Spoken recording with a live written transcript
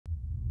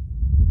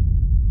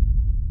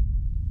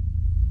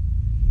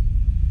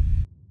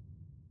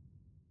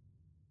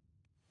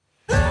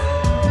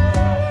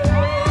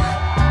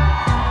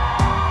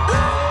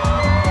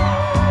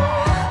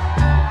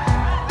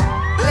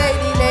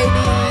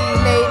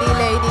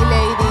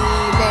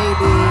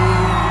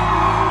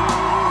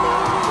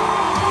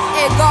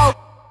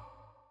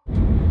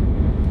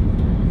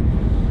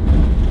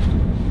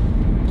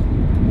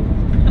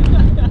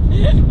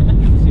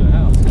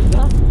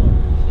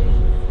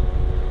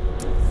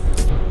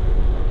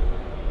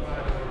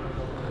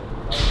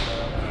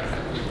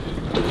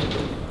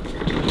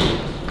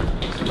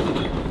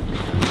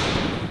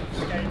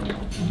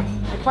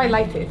quite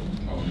lighted.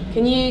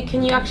 Can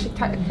you actually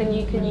can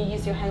you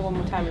use your hand one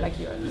more time like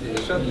you are?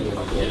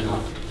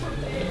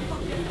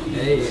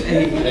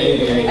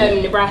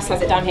 Nebraska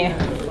has it down here.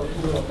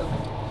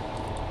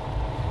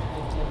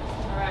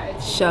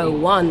 Alright. Show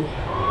 1.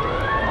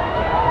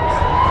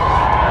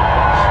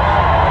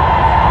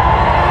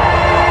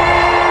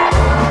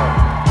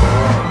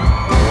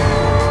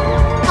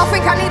 I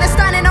think I need a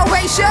standing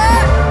ovation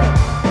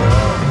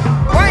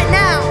right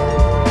now.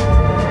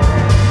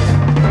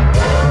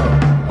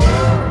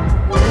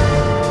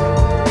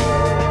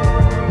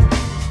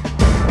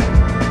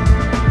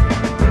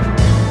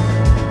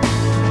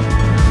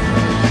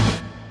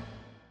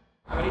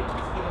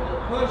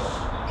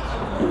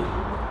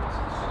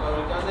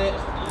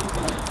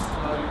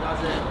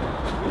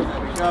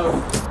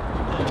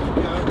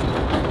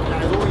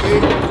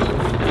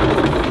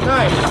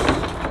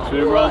 Should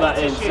we roll that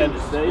in centre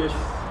stage?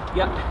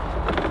 Yep.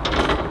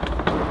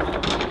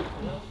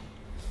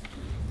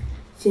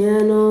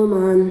 Fear no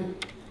man,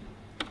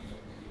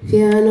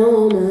 fear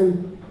no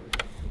man,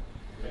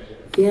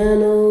 fear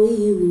no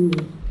evil.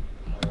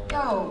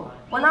 Yo,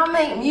 when I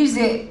make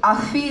music, I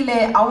feel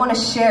it, I want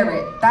to share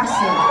it, that's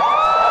it.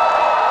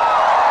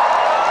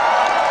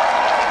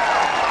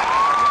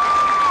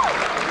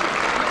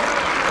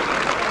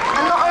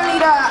 And not only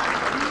that,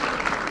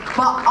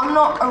 but I'm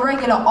not a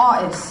regular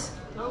artist.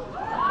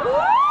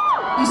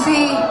 You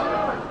see,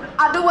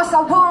 I do what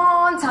I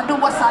want, I do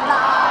what I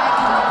like,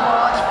 and I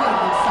watch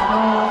face, I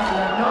know,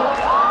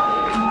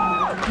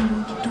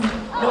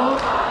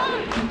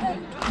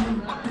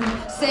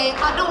 say, I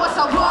do what I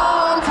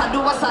want, I do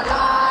what I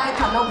like,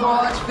 and I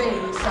watch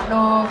face, I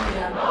know,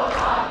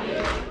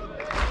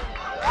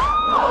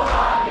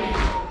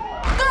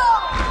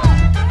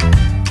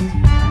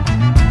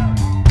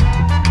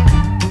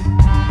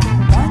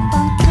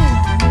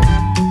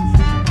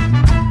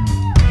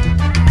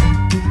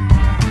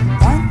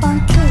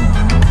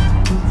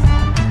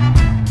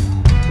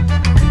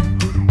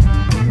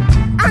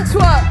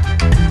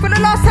 For the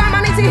last time, I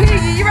need to hear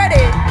you. You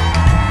ready?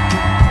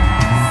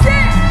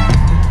 Sit.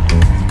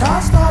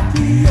 Can't stop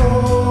me,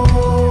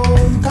 oh,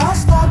 you can't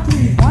stop me.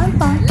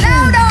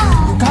 Louder.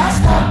 You can't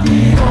stop me,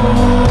 oh,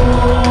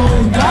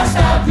 you can't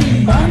stop me.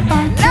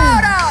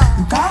 Louder.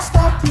 You can't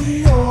stop me,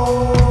 oh,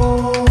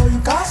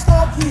 you can't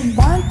stop me.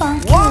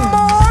 One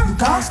more. You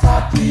can't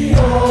stop me,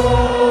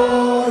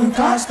 oh, you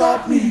can't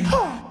stop me.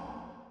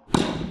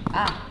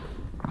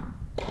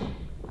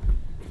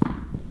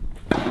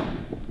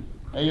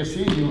 And you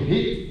see, you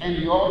hit and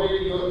you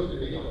already go to the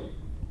middle.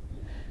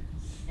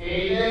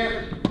 Stay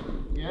there.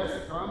 Yes,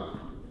 come.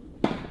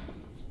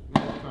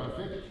 That's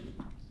perfect.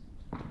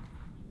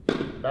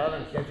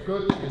 Balance, that's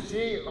good. You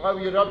see how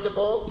you rub the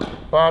ball?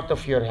 Part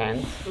of your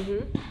hand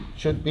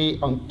should be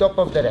on top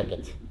of the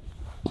racket.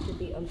 Should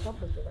be on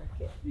top of the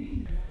racket.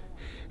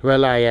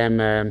 Well, I am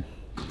a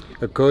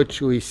coach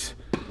who is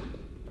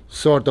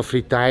sort of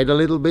retired a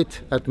little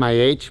bit at my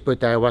age,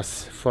 but I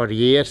was for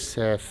years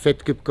a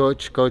Fed Cup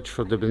coach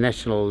for the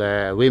national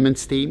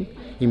women's team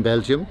in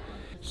Belgium.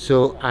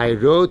 So I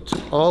wrote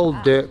all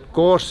the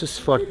courses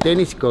for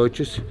tennis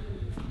coaches,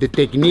 the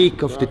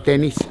technique of the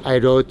tennis, I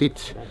wrote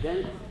it,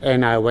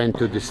 and I went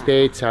to the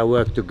States. I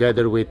worked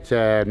together with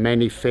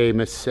many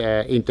famous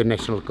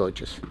international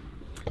coaches.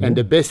 And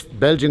the best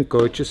Belgian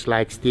coaches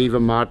like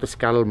Steven Martens,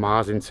 Karel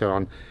Maas and so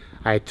on,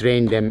 I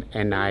trained them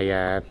and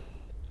I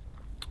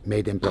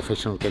made them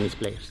professional tennis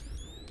players.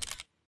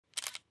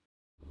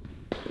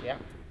 Yeah.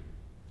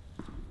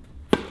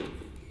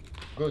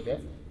 Good, eh?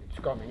 It's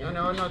coming.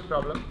 No, no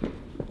problem.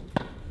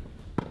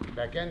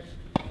 Backhand.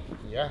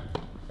 Yeah.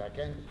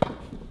 Backhand.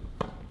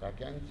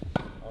 Backhand.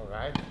 All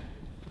right.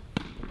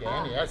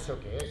 Again, yes,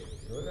 okay.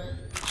 Good,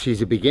 eh?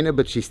 She's a beginner,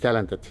 but she's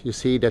talented. You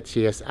see that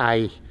she has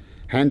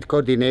eye-hand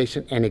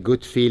coordination and a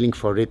good feeling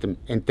for rhythm.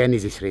 And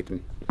tennis is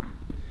rhythm.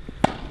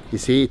 You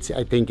see,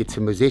 I think it's a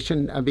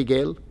musician,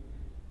 Abigail.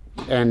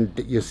 And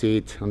you see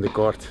it on the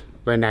court.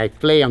 When I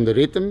play on the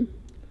rhythm,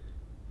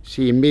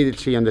 she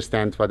immediately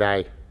understands what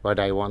I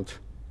want,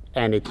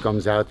 and it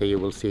comes out. You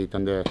will see it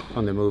on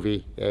the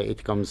movie.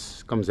 It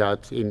comes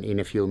out in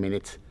a few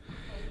minutes.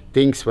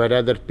 Things where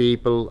other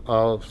people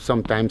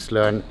sometimes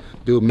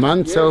do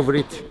months over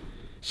it.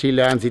 She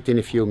learns it in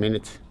a few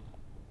minutes.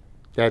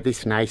 That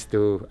is nice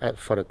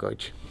for a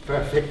coach.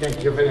 Perfect.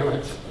 Thank you very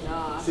much.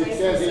 No,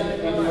 Success in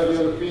your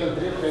European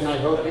trip, and I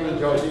hope you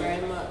enjoyed it. Thank you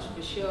very much,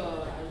 for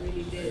sure.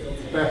 Really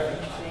did.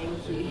 Perfect.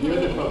 Thank you.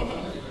 Beautiful.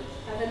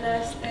 Have a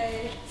nice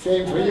day.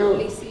 Same for you.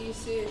 Hopefully see you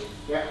soon.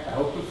 Yeah,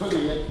 hopefully,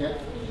 yeah.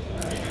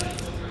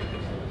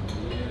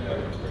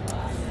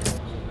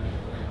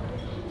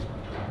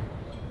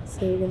 So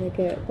we're gonna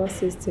get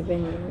buses to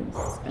venues.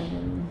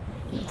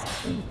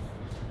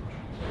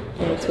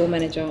 The tour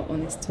manager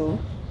on his tour.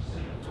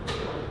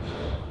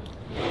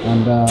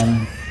 And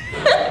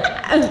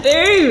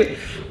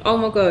oh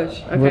my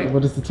gosh. Okay.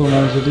 What does the tour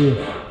manager do?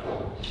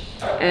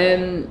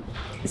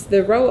 So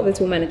the role of the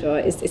tour manager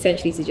is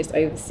essentially to just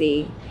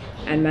oversee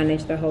and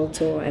manage the whole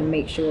tour and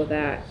make sure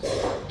that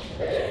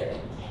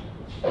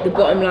the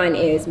bottom line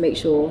is make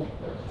sure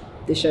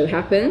the show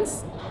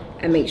happens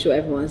and make sure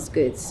everyone's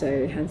good.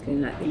 So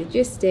handling like the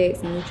logistics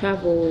and the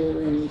travel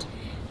and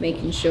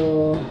making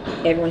sure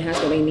everyone has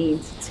what they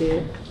need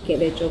to get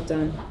their job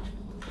done.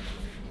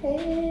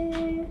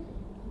 Hey.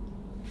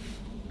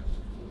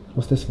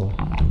 What's this for?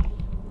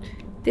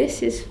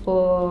 This is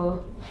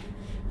for,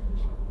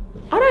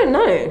 I don't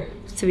know,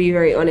 to be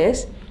very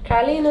honest.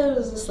 Karolina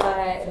was just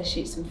like, let's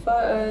shoot some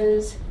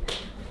photos.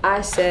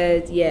 I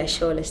said, yeah,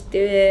 sure, let's do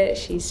it.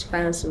 She's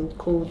found some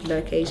cool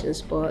location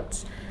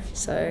spots.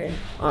 So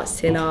asked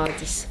Tilla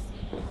just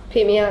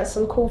pick me out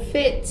some cool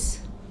fits.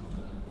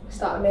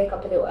 Started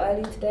makeup a little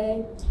early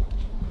today.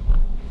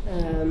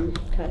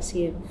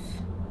 Courtesy of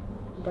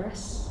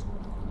Brass.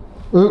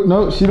 Oh,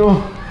 no, she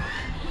don't.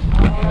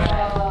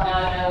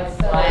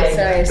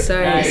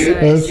 Sorry.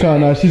 That's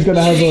fine now. She's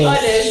gonna have a.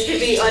 To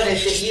be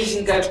honest, if you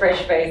can go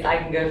fresh face, I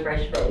can go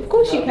fresh face. Of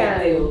course you can.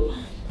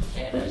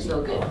 Yeah, it's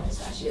not good.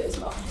 It's actually as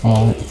well.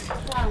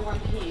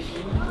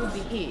 Would be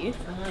here,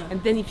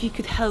 and then if you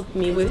could help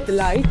me with the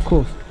light. Of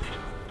course.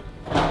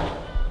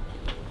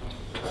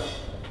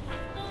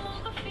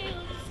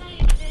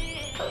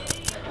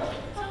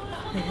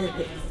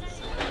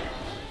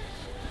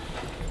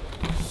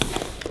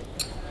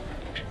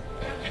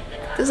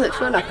 Doesn't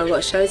feel like I've got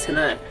a show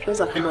tonight. Feels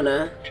like I'm on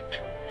a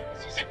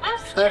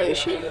photo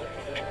shoot,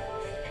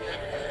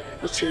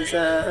 which is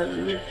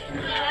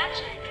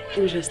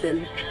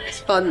interesting. It's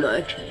fun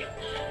though.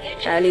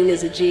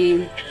 Karolina's a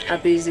G,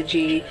 Abu's a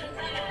G,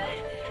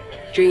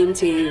 dream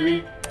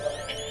team.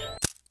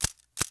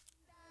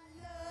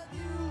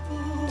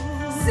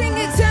 Sing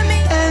it to me.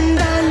 And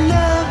I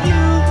love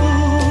you.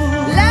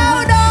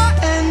 Louder.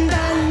 And I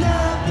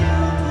love you.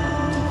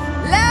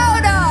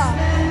 Louder.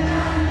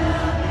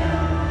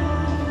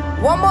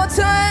 One more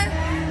time.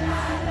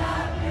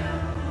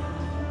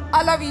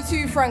 I love you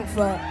too,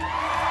 Frankfurt.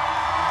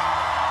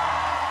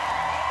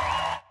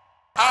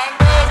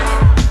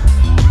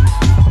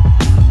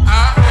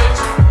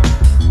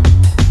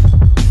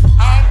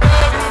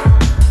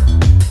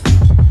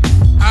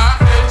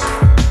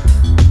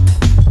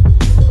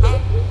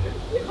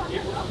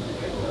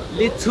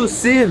 Little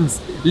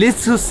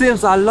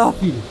Simz, I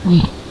love you.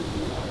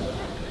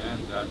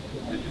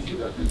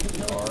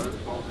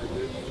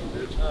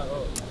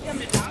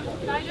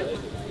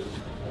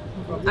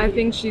 I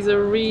think she's a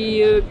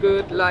real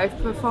good live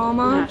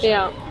performer.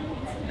 Yeah.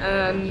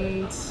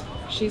 And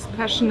she's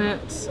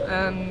passionate,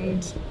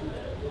 and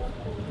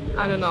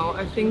I don't know,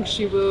 I think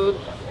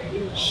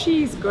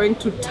she's going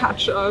to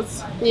touch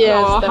us,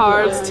 Yes, our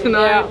hearts definitely.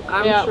 tonight, Yeah,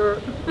 I'm yeah.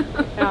 sure.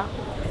 Yeah.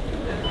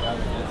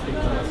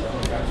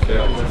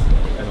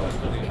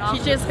 She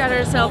just got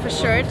herself a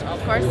shirt,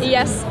 of course.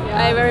 Yes,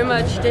 I very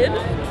much did.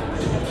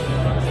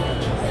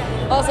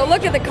 Also,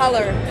 look at the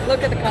color.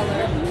 Look at the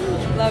color.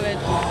 Love it.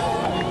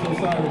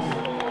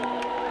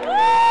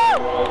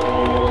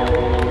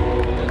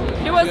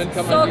 He was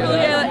so cool.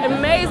 He had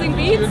amazing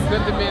beats.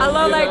 I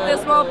love like the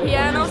small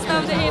piano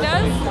stuff that he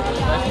does.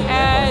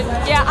 And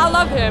yeah, I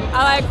love him.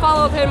 I like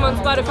followed him on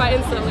Spotify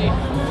instantly.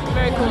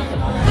 Very cool.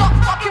 Stop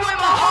fucking with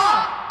my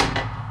heart.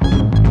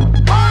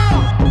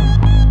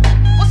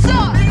 What's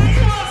up?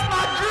 It's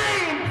my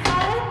dream.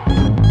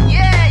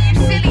 Yeah, you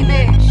silly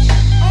bitch.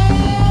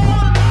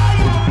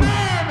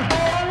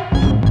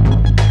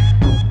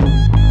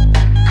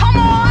 Come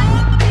on.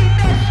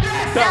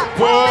 That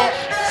boy,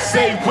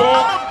 say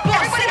what?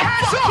 Everybody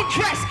hands up.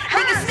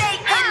 Niggas stay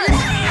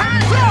endless.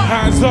 Hands up.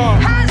 Hands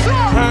up, Hands up.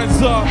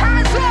 hands up,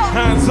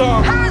 Hands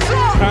up. hands up,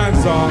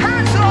 Hands up.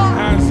 hands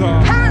up, Hands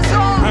up. hands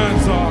up,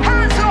 Hands up.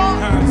 hands up,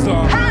 Hands up. hands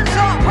up, Hands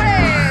up.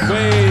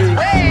 wave,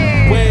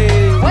 Wave.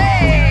 wave,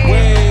 Wave.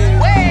 wave,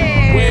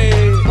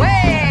 Wave.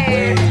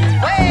 wave, Wave.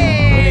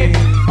 wave,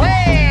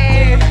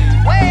 Wave.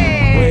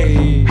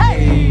 Wave. Hey.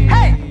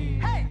 Hey.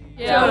 Hey.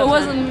 Yeah, it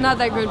wasn't not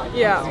that good.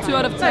 Yeah. 2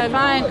 out of 10.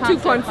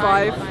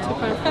 2.5.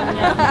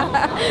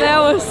 That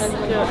was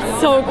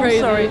so crazy.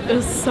 Sorry. It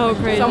was so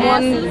crazy.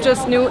 Someone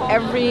just knew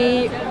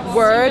every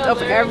word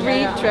of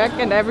every track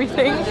and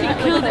everything. She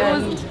killed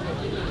it.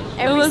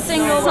 Every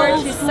single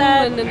word she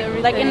said,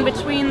 like in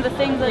between the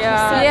things that she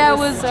said. Yeah, it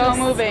was so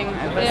moving.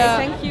 Yeah.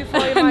 Thank you for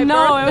my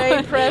No,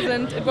 birthday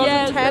present. It was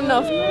Yes, a 10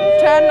 out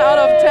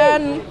of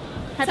 10.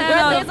 10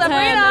 out of 10,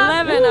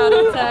 11 out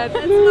of 10. It's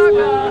not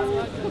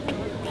good.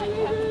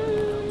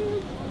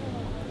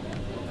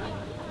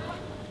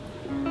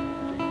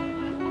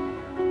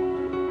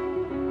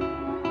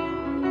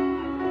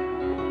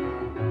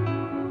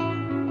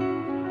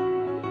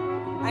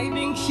 I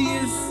think she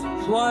is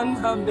one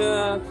of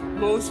the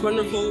most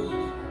wonderful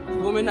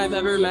women I've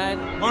ever met.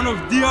 One of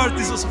the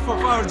artists of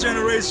our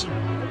generation.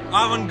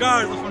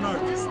 Avant-garde of an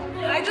artist.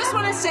 I just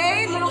want to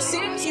say, Little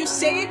Simz, you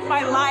saved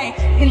my life.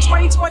 In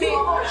 2020,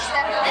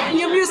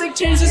 your music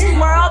changes the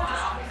world.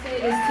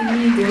 Say this to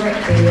you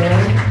directly,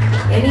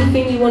 yeah?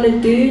 Anything you want to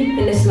do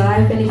in this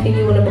life, anything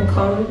you want to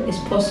become, is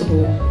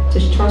possible.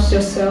 Just trust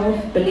yourself,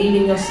 believe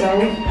in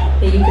yourself,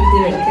 and you can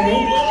do it,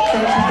 okay?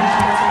 Thank you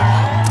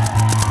for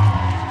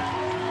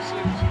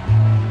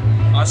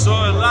I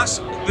saw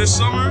it this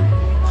summer,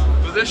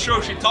 but this show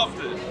she topped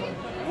it.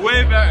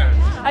 way better.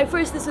 I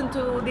first listened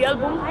to the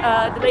album,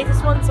 the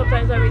latest one,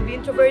 Sometimes I Read the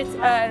Introvert,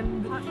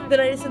 and then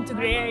I listened to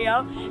Grey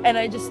Area, and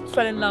I just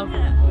fell in love.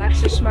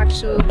 Laksha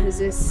Schmakshu has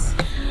this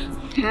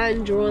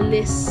hand drawn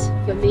this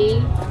for me.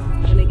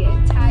 I'm gonna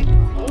get tagged.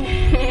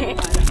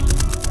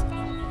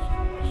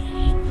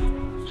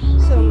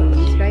 So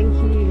much. Thank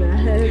you,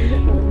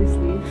 man.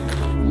 Obviously.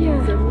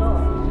 Yeah. A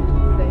lot.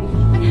 Thank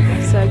you.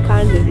 So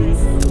kind of you.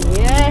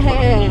 Yeah.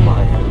 Hey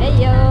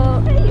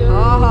yo. Hey yo.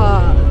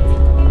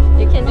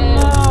 You can do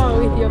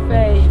it with your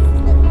face.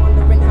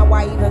 Wondering how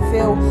I even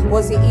feel.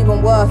 Was it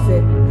even worth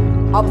it?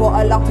 I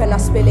bottle up and I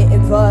spill it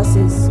in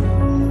verses.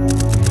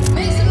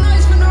 Make some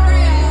noise for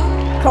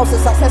Noria. Close to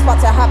success, but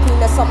to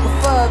happiness I'm the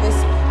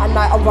furthest. At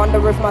night I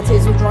wonder if my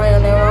tears will dry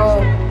on their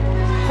own.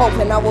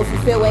 Hoping I will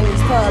fulfill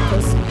Amy's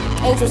purpose.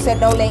 Angel said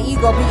don't let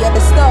ego be a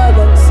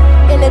disturbance.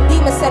 And the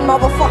demon said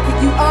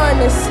motherfucker you earn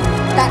this.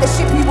 Like the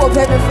ship you of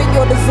everything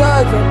you're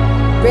deserving.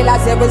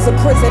 Realize there is a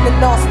prison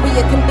in us, we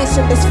are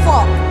conditioned as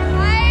fuck.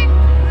 I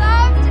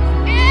loved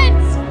it!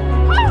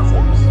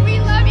 We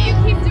love you,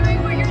 keep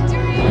doing what you're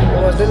doing.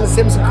 Oh, Little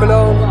Simz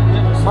Cologne,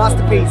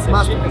 masterpiece,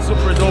 masterpiece.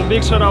 Super dope.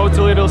 Big shout out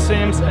to Little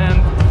Simz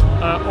and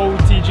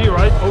OTG,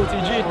 right?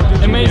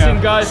 OTG. Amazing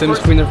guys. Simz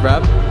Queen of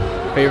Rap.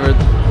 Favorite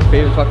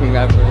fucking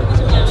rapper.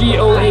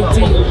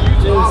 G-O-A-T.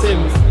 Little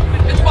Simz.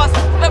 It was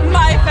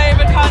my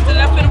favorite concert.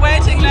 I've been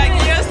waiting like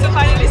years to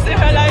finally see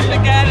her live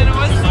again, and I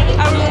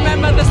will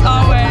remember this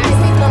always.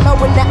 We don't know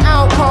when the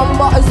outcome,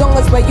 but as long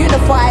as we're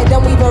unified,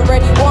 then we've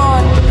already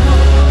won.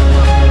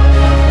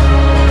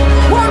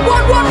 One.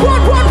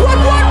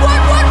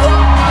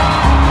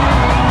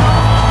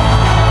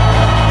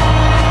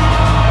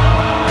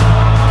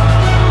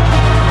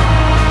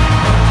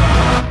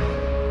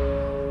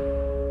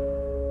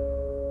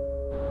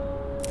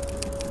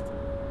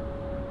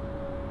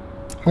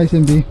 Hi,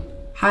 Simbi.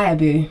 Hi,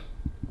 Abu.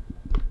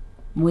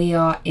 We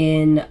are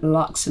in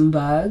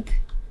Luxembourg.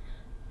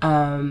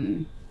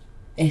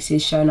 This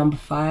is show number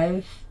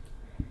 5.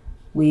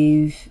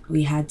 We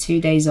had 2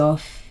 days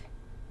off.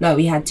 No,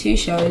 we had 2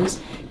 shows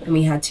and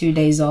we had 2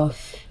 days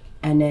off,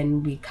 and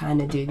then we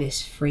kind of do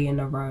this 3 in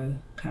a row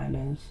kind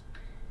of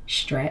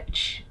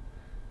stretch.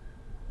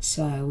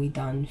 So we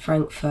done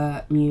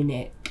Frankfurt,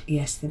 Munich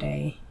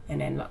yesterday, and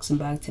then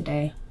Luxembourg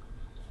today.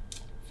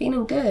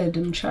 Feeling good.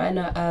 I'm trying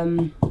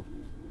to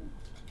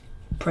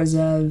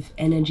preserve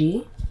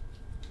energy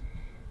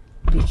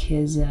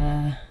because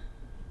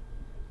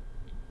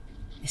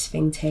this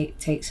thing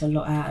takes a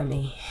lot out of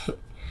me.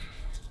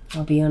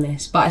 I'll be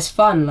honest, but it's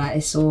fun. Like,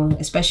 it's all,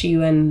 especially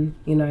when,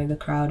 you know, the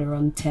crowd are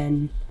on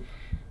 10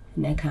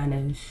 and they're kind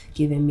of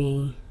giving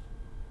me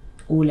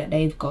all that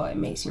they've got. It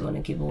makes me want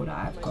to give all that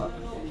I've got.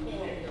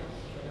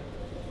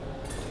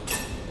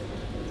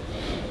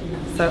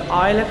 So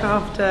I look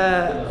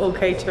after all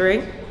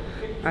catering.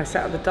 I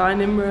set up the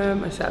dining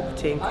room, I set up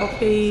the tea and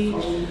coffee,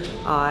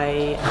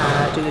 I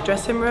do the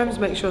dressing rooms,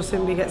 make sure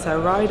Simbi gets her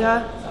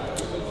rider,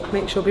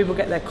 make sure people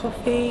get their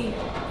coffee,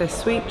 their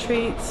sweet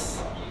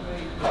treats.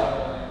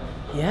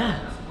 Yeah,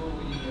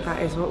 that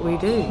is what we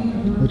do.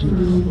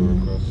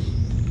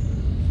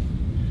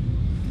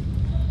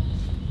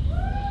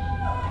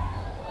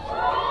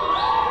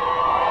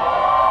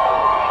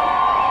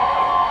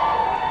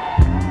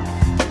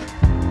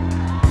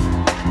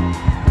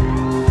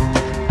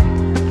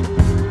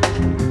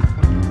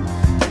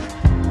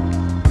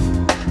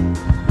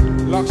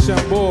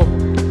 Luxembourg,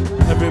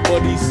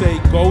 everybody say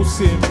go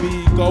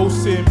Simbi, go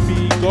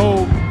Simbi,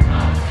 go.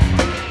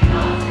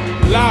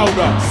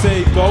 Louder,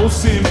 say go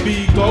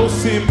Simbi, go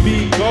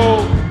Simbi,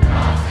 go.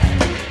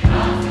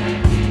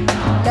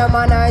 Now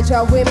my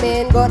Niger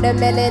women got the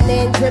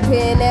melanin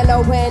dripping,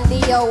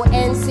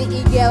 L-O-N-D-O-N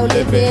city girl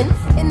living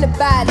in the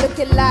bad,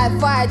 looking like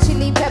fire,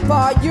 chili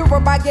pepper.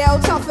 Yoruba girl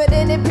tougher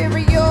than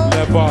Imperial.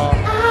 Never.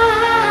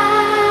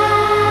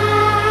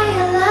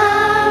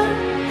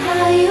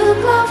 You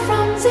go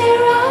from 0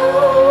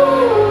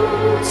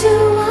 to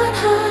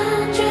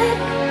 100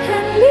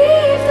 and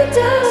leave the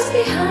dust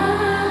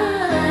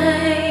behind.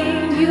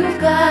 You've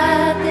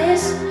got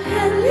this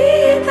and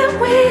lead them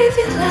with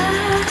your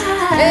life.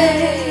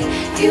 Hey,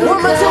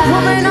 woman to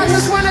woman, I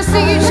just wanna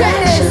see you check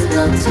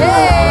this.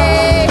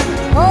 Hey,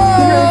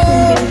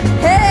 oh,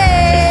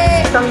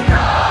 hey,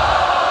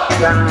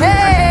 hey,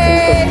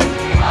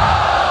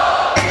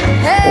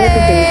 hey.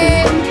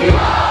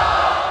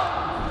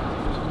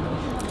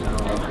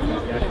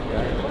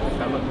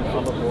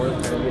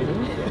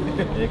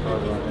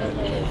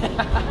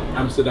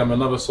 Amsterdam,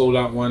 another sold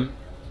out one.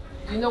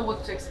 You know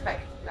what to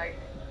expect, like.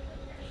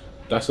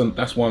 That's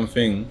one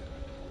thing.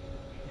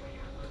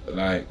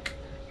 Like,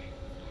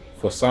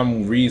 for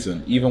some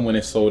reason, even when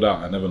it's sold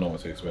out, I never know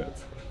what to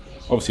expect.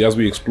 Obviously, as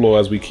we explore,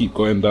 as we keep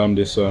going down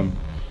this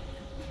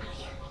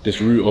this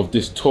route of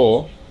this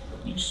tour,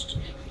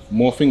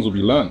 more things will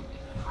be learned.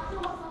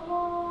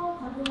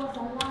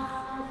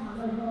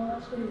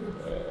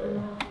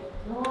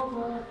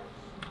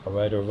 All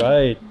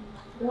right.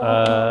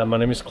 My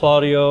name is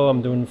Claudio.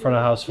 I'm doing front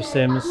of house for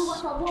Simz,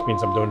 which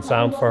means I'm doing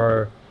sound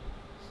for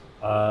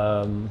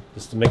her.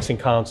 This is the mixing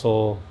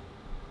console.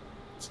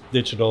 It's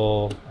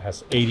digital,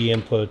 has 80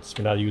 inputs.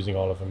 We're not using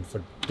all of them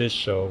for this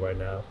show right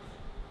now.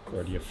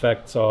 Where the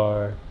effects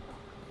are.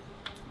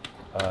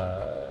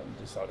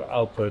 These are the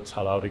outputs,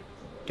 how loud it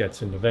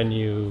gets in the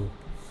venue.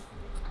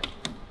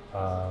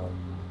 I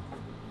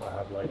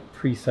have like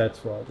presets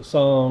for all the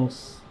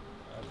songs.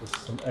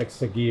 Just some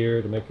extra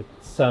gear to make it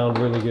sound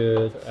really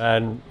good.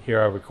 And here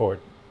I record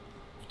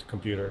with the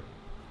computer.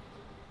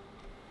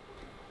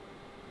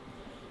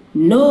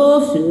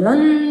 North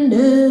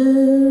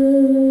London.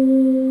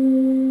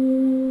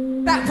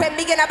 Back when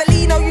me and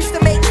Abelino used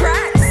to make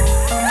tracks.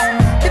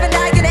 Live and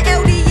die in the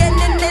LDN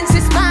and then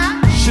just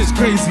mad. Shit's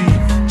crazy.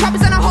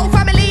 Choppers and a whole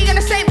family in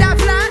the same damn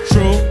flat.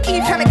 True.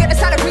 Eve trying to get the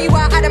salary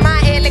while out of my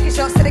ear, licking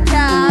shots to the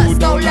cows.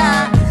 No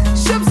lie.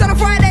 Shubs on a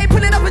Friday,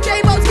 pulling up a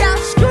J-Bo's gal.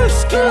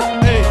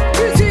 Hey.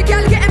 2-2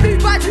 gal getting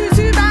moved by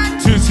 2-2 man.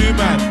 2-2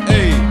 man,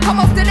 hey. Come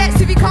off the nets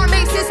if you can't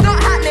make this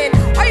not happening.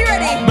 Are you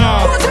ready?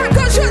 Nah. More time,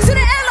 gunshots in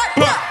the air like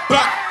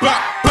back.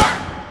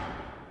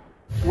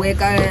 We're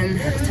going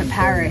to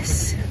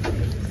Paris.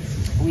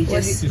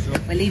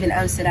 We're leaving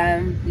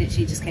Amsterdam.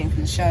 Literally just came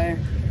from the show,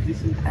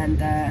 and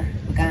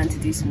we're going to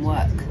do some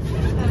work.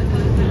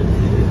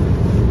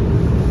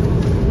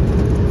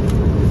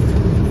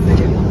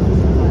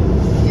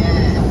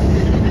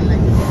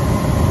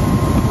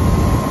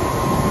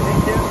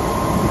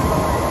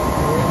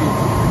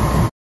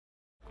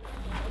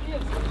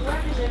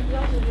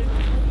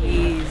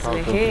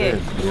 We're here.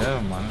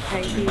 Yeah, man. How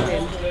you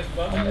feeling?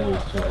 I'm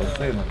always trying to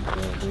say like,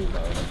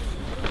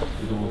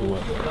 do all the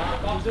work.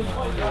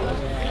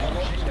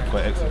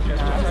 Quite executed.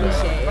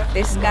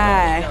 This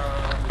guy,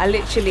 I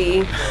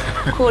literally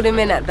called him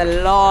in at the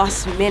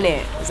last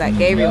minute. I was like,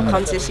 Gabriel,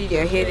 come to the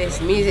studio, hear this.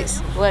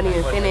 Music's weren't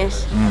even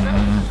finished.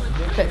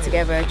 Put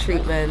together a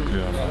treatment.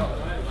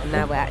 Yeah. And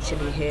now we're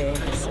actually here.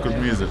 So. Good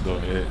music though,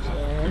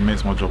 it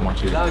makes my job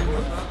much easier.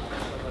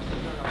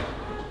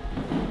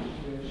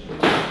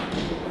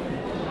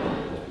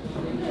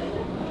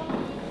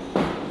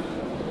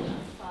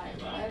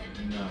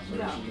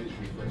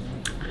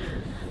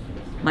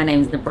 My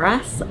name's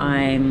Nabras.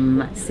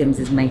 I'm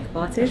Simz's makeup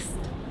artist.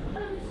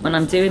 When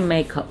I'm doing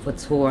makeup for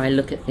tour, I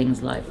look at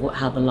things like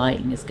how the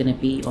lighting is going to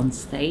be on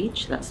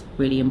stage. That's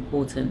really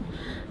important.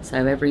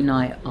 So every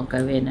night I'll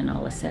go in and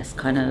I'll assess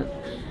kind of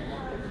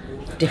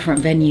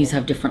different venues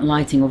have different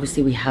lighting.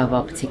 Obviously we have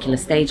our particular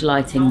stage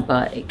lighting,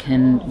 but it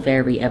can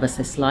vary ever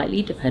so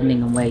slightly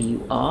depending on where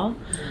you are.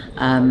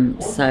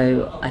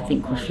 So I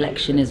think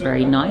reflection is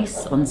very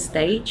nice on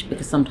stage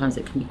because sometimes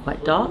it can be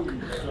quite dark,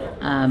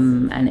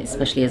 and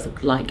especially as the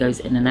light goes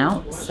in and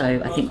out.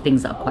 So I think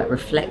things that are quite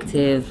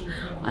reflective,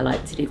 I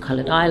like to do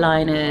coloured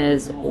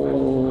eyeliners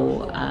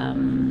or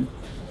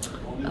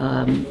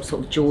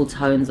sort of jewel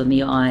tones on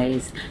the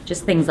eyes,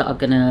 just things that are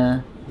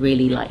gonna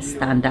really like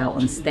stand out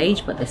on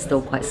stage, but they're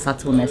still quite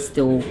subtle and they're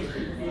still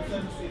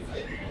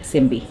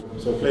Simbi.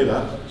 So play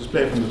that, just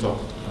play it from the top.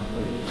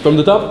 From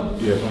the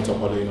top? Yeah, from the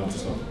top, I'll let you know to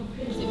stop.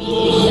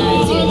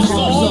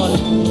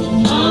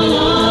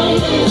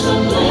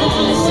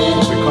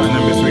 We're cutting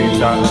in between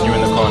that and you in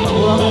the car now.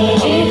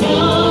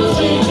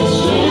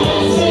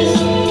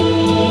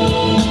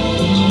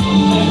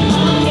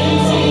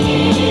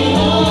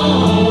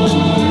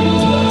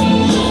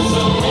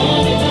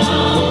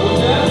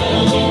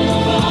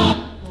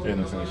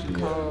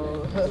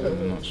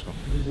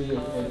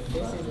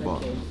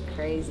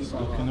 Crazy.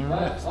 Looking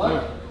alright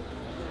still.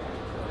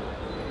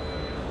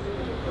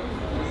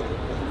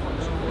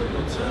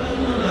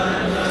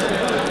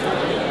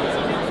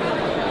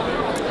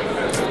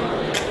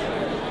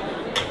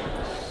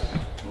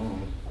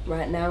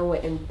 Right now we're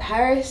in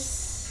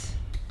Paris,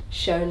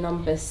 show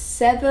number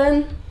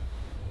 7.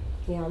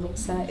 Yeah, I'm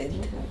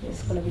excited.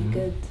 It's gonna be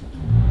good.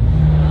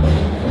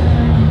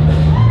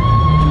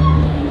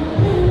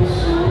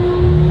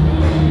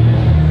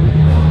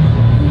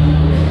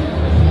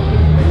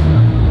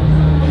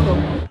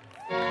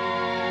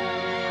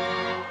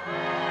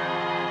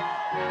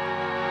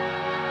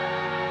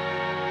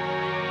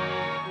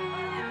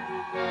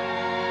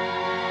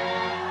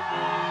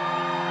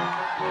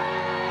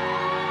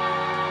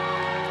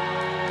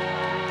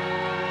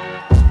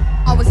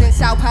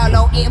 Sao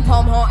Paulo, eating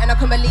palm hot, and I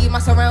couldn't believe my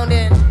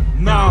surrounding.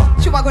 No.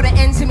 Sure, I got the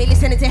end to me,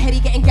 listening to Hetty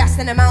getting gassed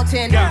in the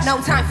mountain. Gas. No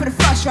time for the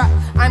flush rap.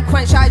 I'm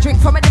quenched, I drink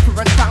from a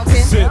different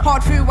fountain. Sip.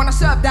 Hard food when I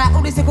serve that.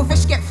 All these little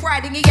fish get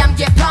fried and your yam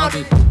get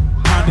pounded.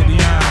 Pounded the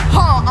yam.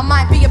 Huh, I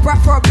might be a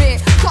brat for a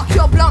bit. Fuck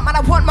your blunt, man,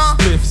 I want my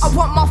Spliffs. I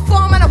want my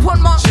farm, and I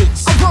want my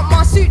Chicks. I want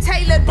my suit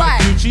tailored by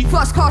Gucci.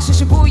 First class to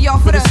Shibuya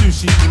for the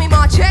sushi. Give me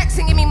my checks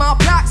and give me my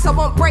blacks. I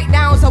want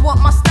breakdowns, I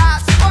want my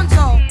stats.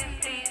 Onto.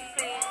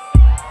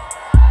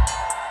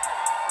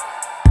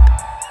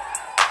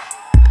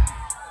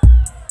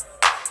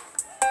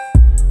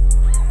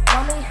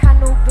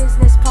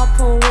 Business,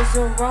 Papa was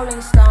a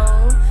rolling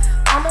stone.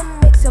 I'm a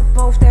mix of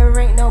both, there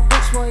ain't no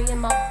bitch boy in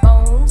my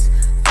bones.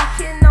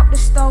 Fucking up the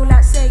stove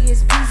like say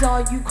it's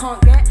bizarre, you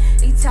can't get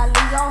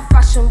Italia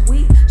fashion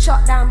week.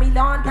 Shut down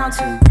Milan down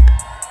to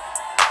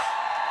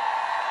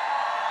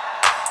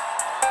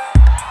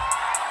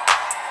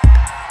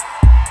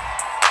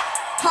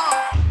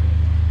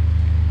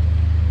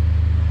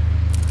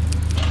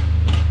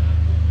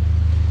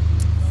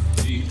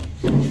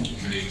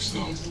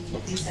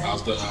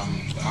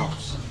How's the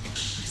house?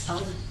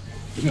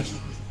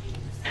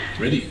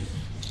 Ready?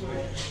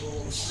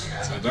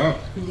 Sit down.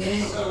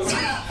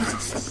 Yeah.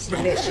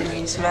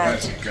 Literally, it's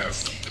mad.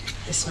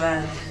 It's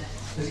mad.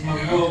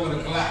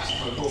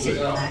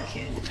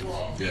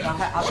 Yeah.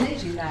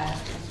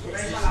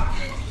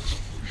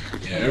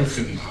 Yeah,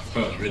 everything I've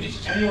heard already.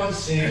 Everyone's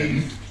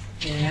saying.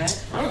 Yeah.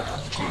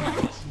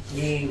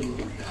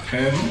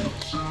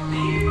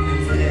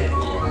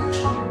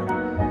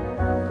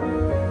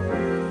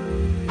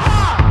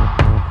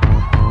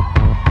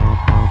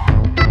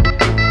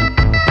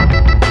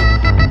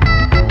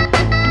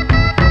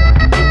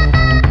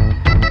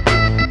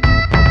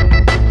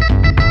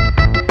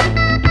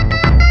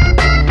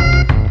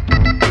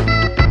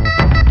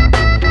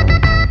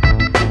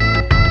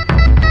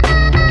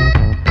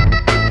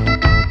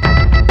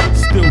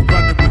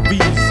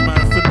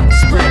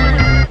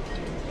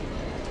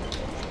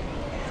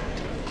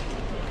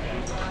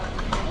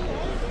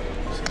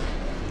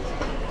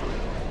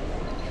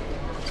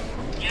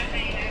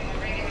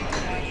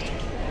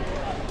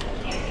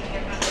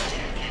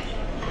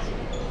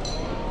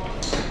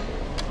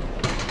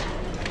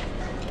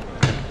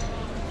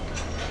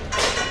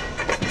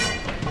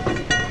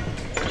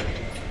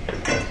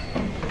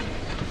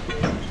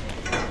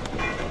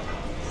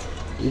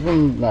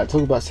 Even like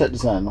talk about set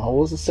design. What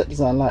was the set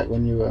design like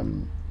when you were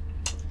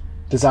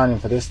designing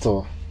for this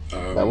tour?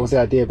 Like, what was the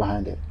idea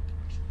behind it?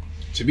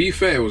 To be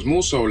fair, it was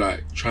more so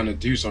like trying to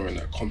do something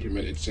that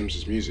complemented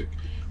Simz's music.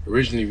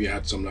 Originally, we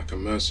had some like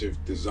immersive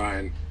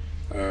design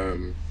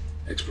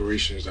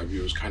explorations that we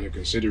was kind of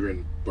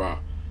considering, but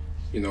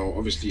you know,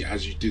 obviously,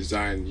 as you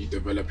design, you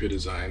develop your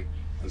design,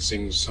 and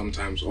things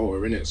sometimes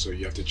alter in it, so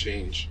you have to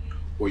change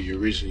what you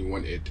originally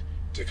wanted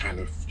to kind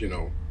of, you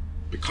know,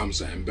 become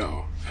something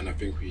better. And I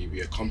think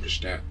we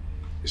accomplished that,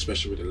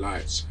 especially with the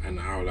lights and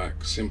how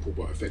like simple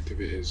but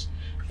effective it is,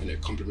 and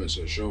it complements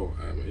the show.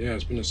 Yeah,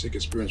 it's been a sick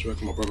experience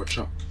working with my brother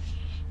Chuck.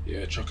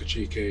 Yeah, Chuck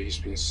Ajikawo, he's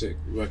been sick,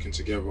 working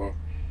together.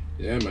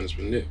 Yeah man, it's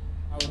been lit.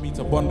 Allow me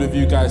to bond with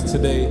you guys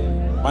today.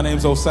 My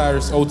name's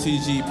Osiris,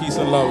 OTG, peace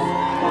and love.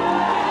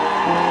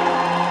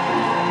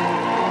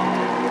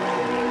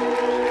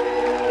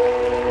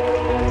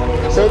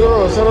 Show the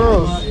rose, show the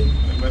rose.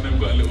 Man, they've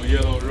got a little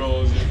yellow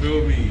rose, you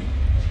feel me?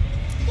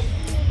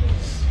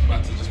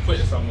 About to just put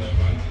it somewhere,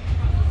 man.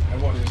 Hey,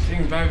 what, is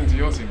King vibing to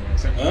your team, man?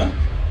 Huh?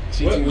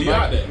 What, were you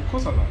out there? Of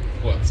course I'm not.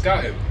 What,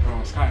 scouting?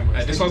 Oh, scouting.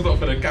 Hey, this one's not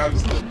for the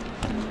cams.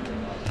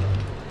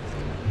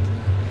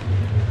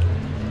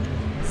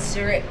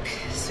 Zurich,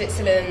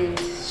 Switzerland,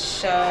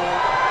 show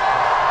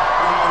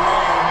number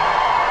 9.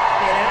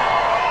 Hear that?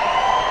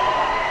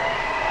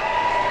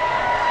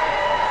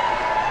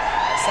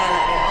 Sound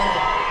like they're on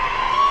it.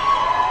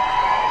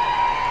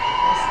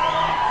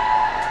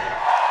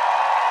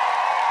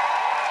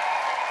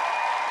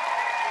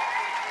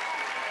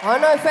 I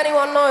don't know if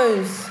anyone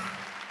knows,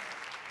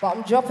 but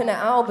I'm dropping an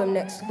album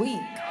next week.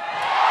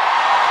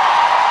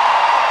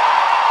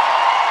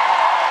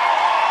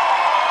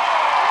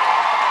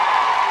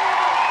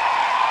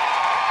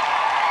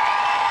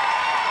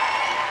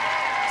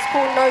 It's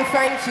called No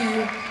Thank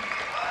You.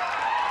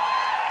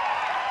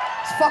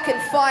 It's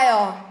fucking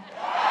fire.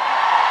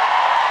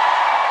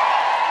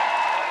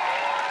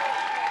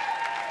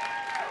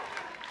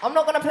 I'm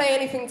not gonna play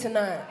anything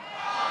tonight.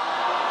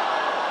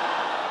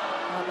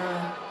 I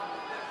know.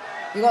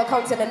 You gotta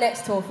come to the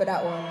next tour for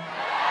that one.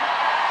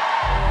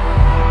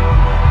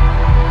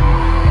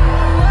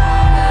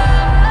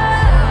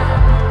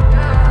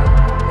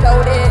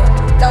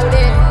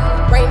 Loaded,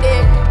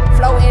 reined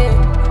floating,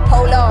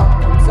 hold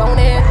up,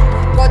 zoning,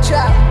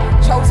 gotcha,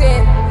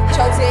 chosen.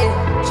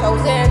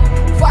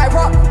 Fire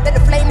up, let the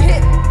flame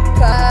hit.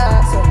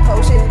 Class of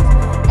potions,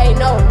 ain't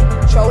no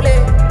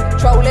trolling.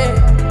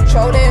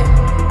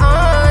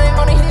 I'm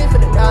only here for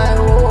the night.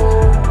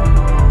 Oh,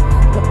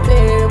 the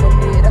play with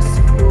me, that's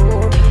the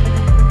rule.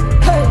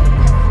 Hey.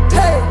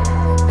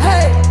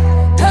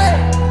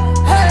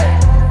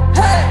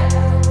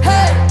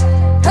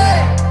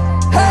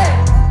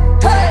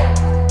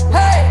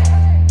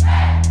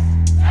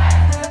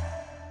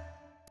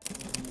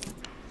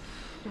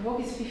 The walk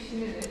is 50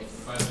 minutes.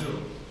 I do.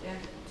 Yeah.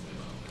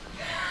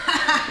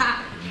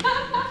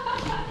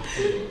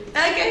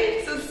 Okay,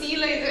 so see you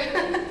later.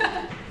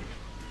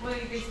 What are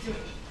you guys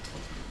doing?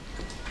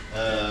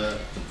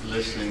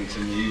 Listening to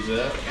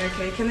music.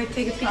 Okay, can I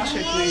take a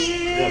picture, please?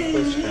 Yeah, of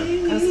course you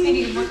can. I was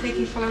thinking about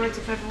taking Polaroids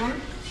of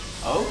everyone,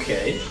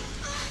 Okay.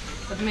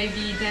 but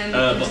maybe then we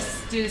can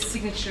just do the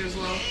signature as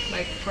well,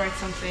 like write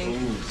something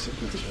to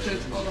put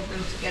all of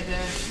them together.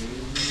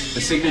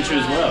 The signature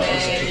as well.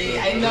 Hey,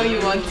 I know you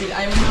want to do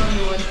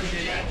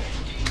that.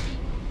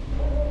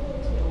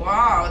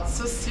 Wow, it's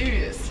so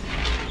serious.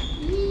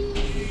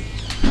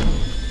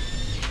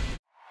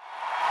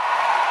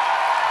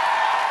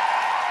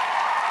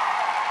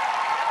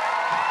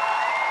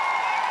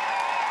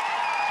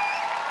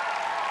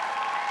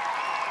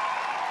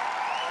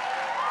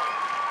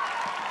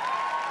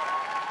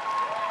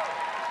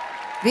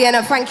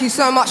 Vienna, thank you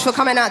so much for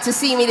coming out to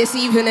see me this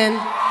evening.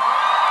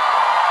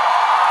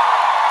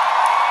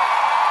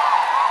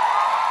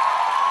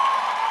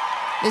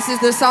 This is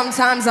the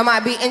Sometimes I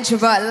Might Be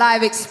Introvert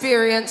live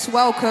experience.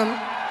 Welcome.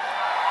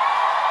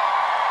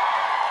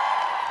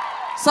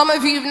 Some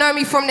of you have known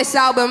me from this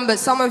album, but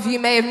some of you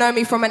may have known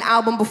me from an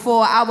album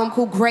before, an album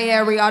called Grey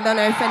Area. I don't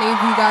know if any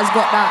of you guys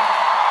got that.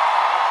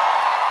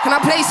 Can I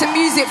play some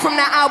music from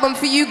that album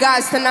for you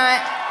guys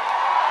tonight?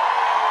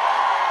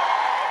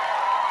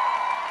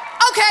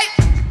 Okay.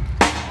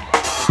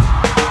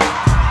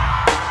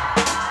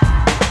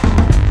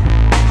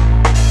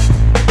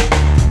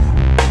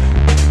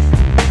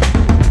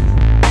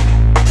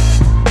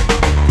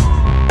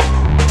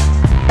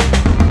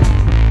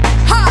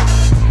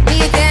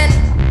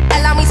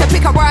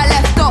 Where I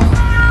left off.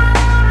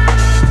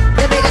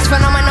 The biggest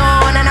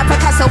phenomenon and a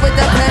Picasso with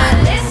the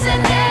pen.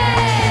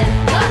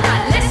 You're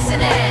not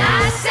listening.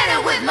 I said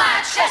it with my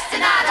chest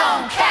and I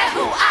don't care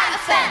who I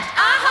offend.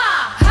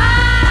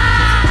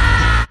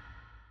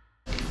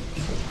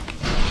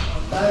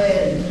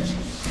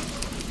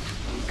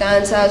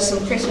 Going to have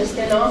some Christmas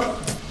dinner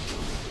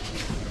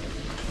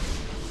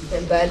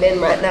in Berlin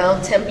right now,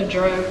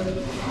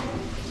 Tempodrome.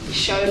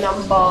 Show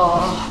number...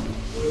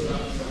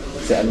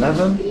 Is it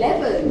 11?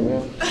 11?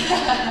 Yeah.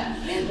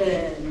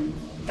 11.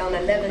 Done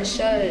 11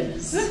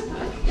 shows.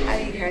 How are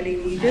you,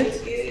 Karolina? You good?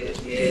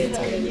 Good.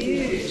 Thank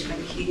you.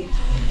 Thank you.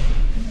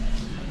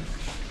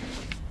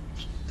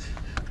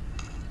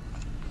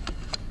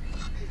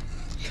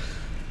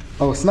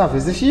 Oh, snap,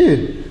 is this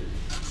you?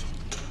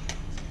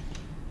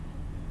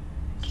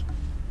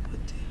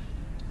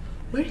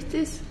 Where is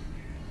this?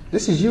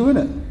 This is you,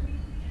 innit?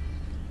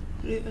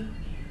 Yeah.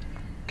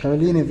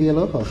 Karolina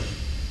Wielocha.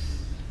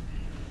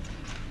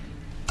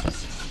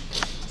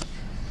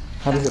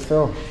 How does it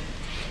feel?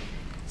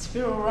 It's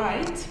feel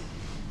alright.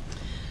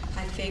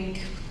 I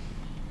think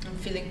I'm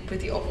feeling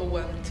pretty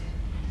overwhelmed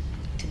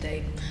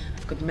today.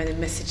 I've got many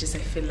messages. I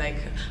feel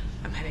like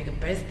I'm having a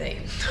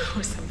birthday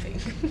or something.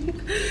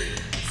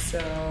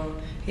 So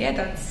yeah,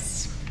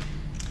 that's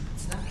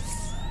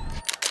nice.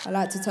 I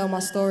like to tell my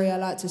story, I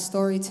like to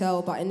story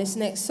tell, but in this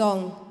next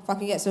song, if I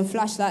can get some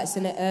flashlights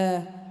in the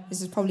air,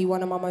 this is probably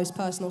one of my most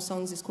personal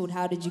songs. It's called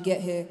How Did You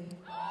Get Here?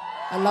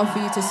 I'd love for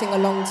you to sing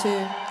along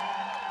too.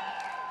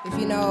 If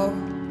you know,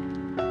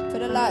 put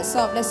the lights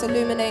up, let's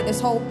illuminate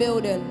this whole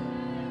building.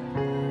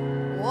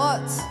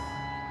 What?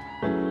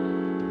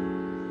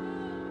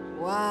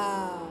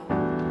 Wow.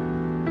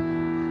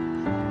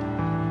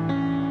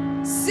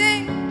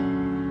 Sing!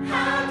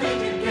 How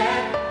did you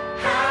get,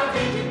 how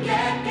did you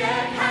get,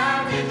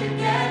 how did you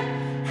get,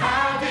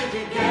 how did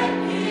you get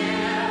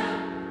here?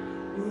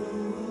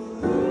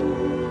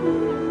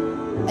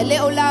 A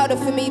little louder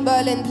for me,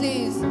 Berlin,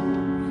 please.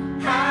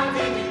 How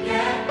did you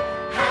get?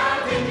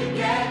 How did you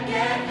get?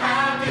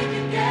 How did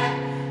you get?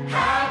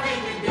 How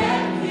did you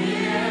get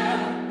here?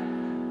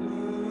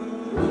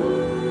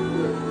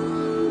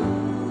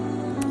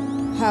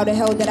 How the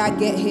hell did I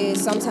get here?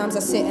 Sometimes I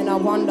sit and I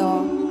wonder.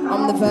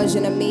 I'm the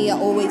version of me I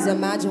always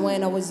imagined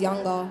when I was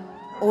younger.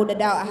 All the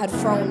doubt I had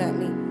thrown at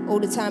me, all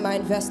the time I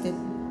invested.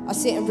 I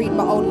sit and read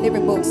my old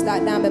lyric books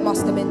like damn it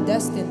must have been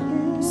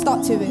destined.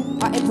 Stuck to it,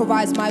 I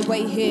improvised my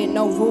way here,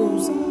 no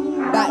rules.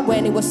 Back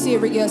when it was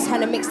serious,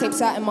 handing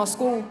mixtapes out in my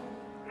school.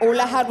 All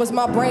I had was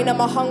my brain and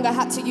my hunger,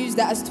 had to use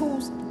that as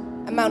tools.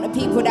 Amount of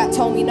people that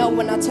told me no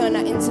when I turned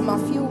that into my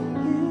fuel.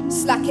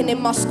 Slacking in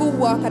my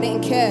schoolwork, I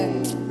didn't care.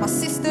 My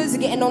sisters are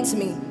getting onto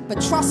me,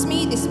 but trust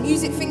me, this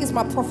music thing is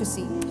my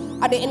prophecy.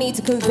 I didn't need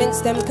to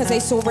convince them because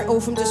they saw it all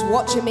from just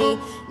watching me.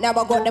 Now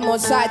I got them on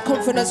side,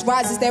 confidence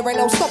rises, there ain't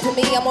no stopping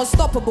me, I'm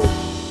unstoppable.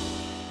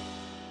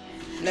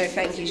 No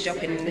thank yous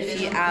dropping in a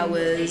few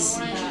hours.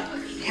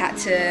 Had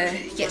to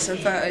get some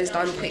photos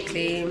done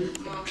quickly.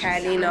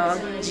 Karolina,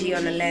 G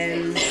on the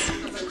lens,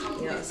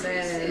 you know what I'm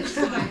saying?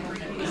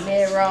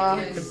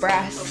 Mira, the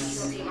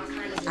brass,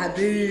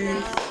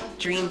 Abu,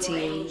 dream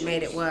team,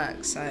 made it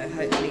work. So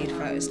hopefully the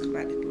photos come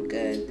out looking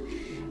good.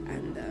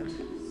 And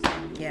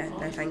yeah,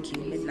 no thank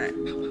you, midnight.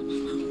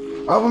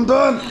 Album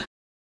done!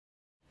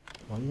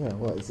 Oh yeah,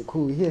 what, is it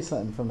cool we hear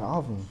something from the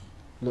album?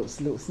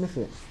 Little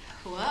snippet.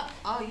 What?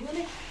 Oh,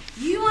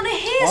 you wanna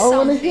hear something? I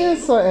wanna hear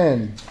something.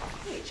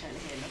 I ain't trying to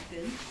hear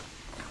nothing.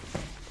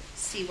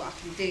 See what I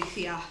can do for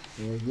ya.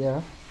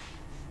 Yeah.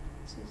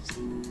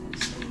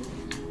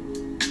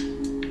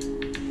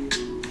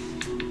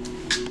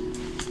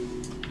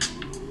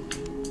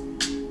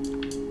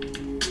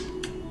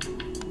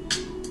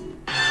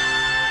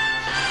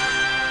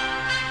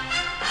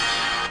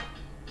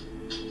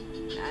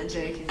 Nah, I'm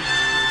joking.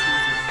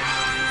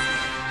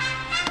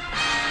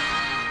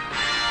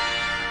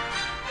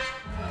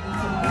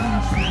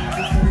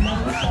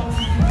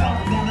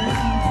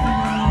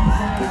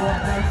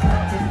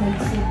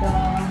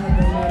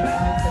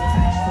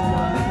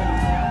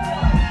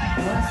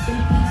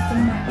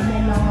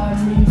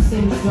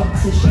 Drop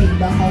to shake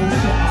the whole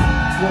shit up.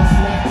 What's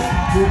next?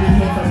 We'll be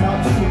here for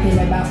months talking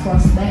about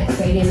prospects.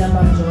 Fading on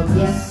my job,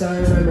 yes sir.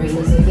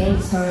 Arenas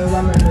against her.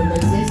 I'm a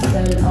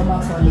resistant on my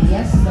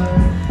polyester.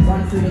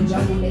 Run through the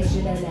jungle, they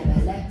should have never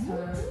left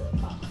her.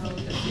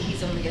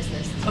 He's on the guest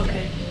list.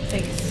 Okay,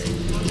 thanks.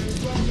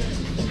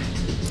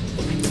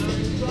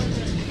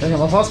 Can I get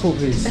my passport,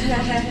 please? Nice,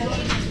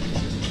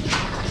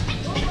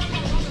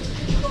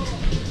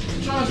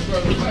 bro.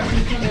 Like,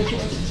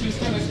 she's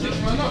kind of stick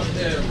one up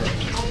there, bro.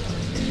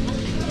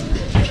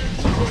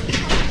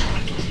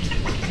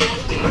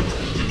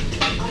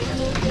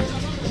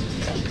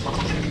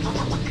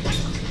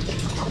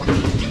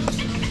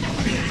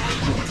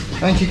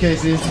 Thank you,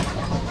 Casey.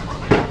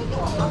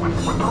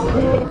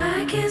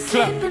 I can't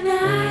sleep at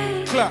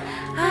night. Clap.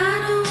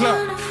 I don't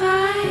wanna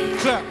fight.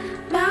 Clap.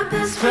 My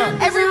best friend.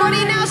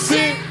 Everybody now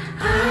sing.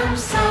 I'm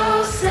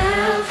so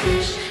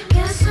selfish.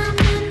 Guess I'm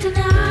in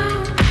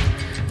denial.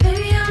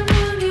 Maybe I'm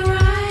only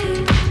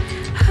right.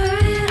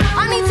 Heard it all.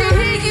 I need to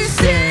hear you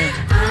sing.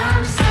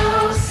 I'm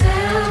so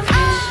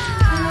selfish.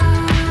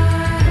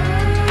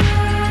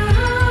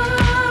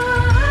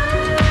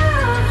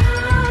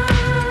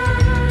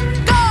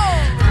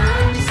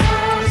 I'm so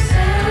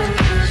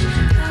selfish.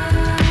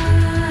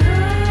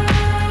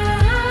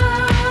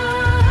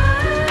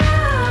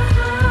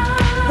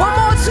 One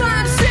more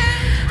time, sing.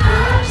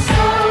 I'm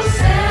so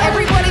selfish.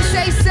 Everybody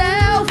say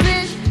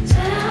selfish.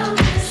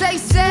 Say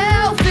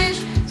selfish.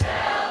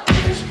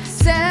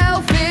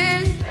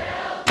 Selfish.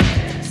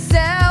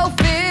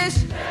 Selfish.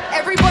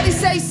 Everybody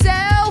say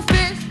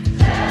selfish.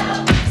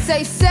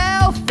 Say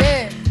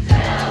selfish.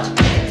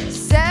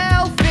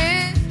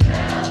 Selfish.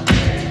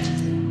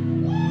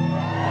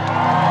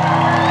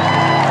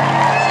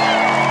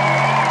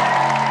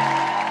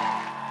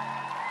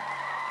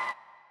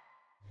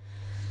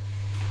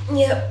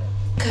 Yep,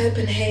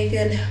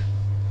 Copenhagen.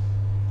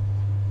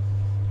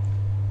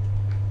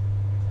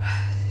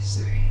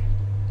 Sorry.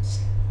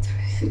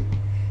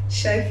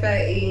 Show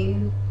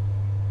 13.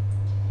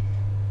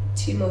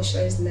 2 more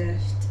shows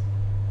left.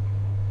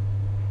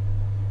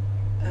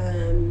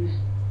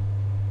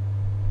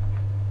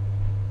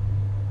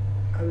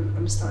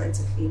 I'm starting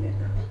to feel it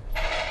now.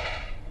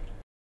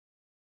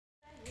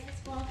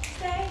 Let's walk the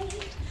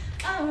stage.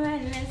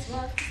 Alright, let's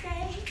walk the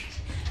stage.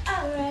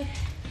 Alright,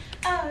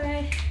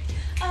 alright,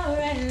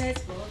 alright,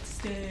 let's walk the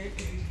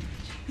stage.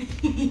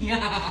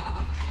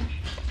 Yeah.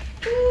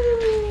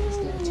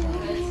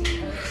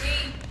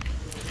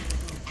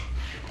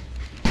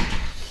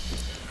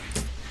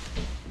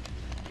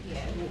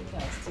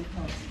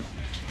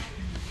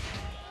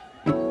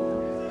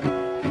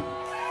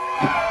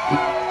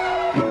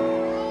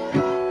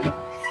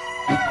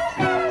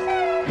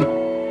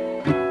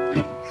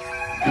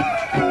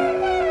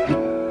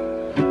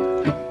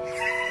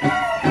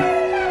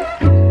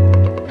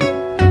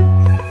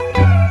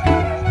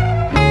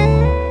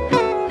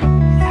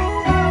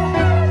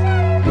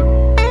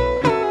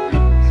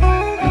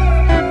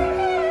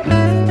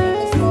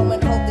 This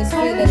moment, hold this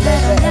feeling,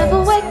 never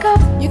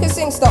ends. You can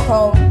sing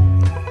Stockholm.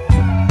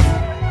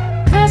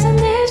 Cause in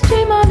this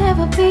dream I'll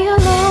never be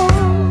alone.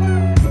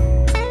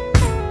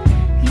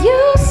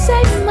 You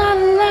saved my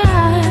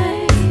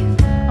life.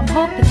 I'm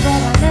hoping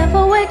that I'll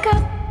never wake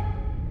up.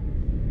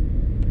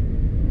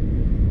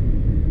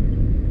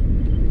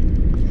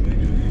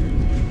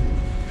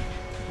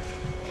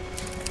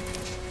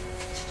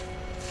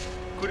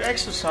 Good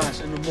exercise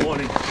in the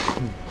morning.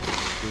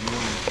 Good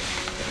morning.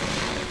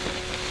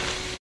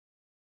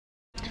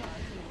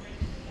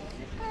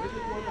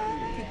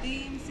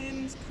 Kadeem,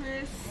 Sims,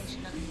 Chris.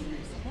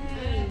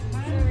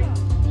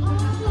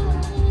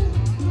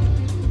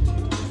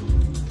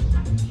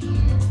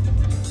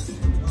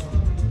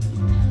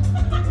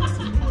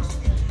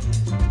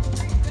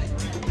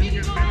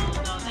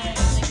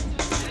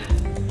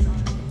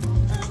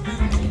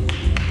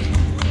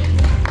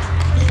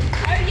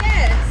 Oh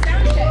yes,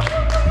 sound check.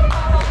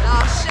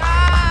 Last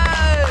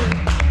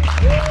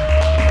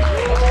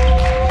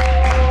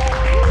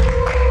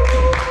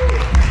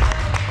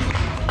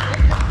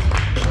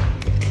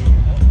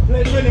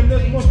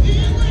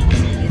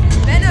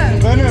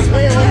Got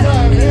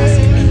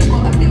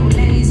a little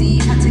lazy,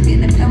 had to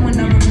get the pen when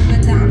I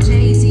remembered that I'm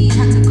Jay-Z.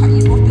 Had to cut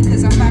you off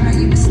because I found out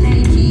you were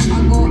snaky.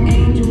 I got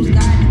angels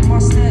guiding my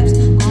steps,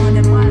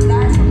 guarding my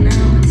life from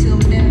now until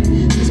death.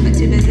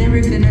 Perspective is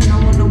everything and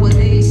I wonder what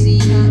they see.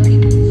 Hurt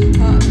people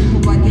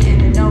by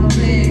getting it done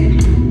clear.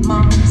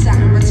 Mum,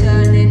 Saturn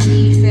returning,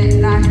 defect.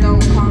 Life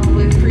don't come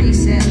with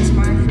presets,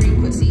 my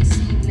frequency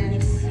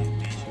seamless.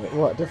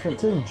 What, different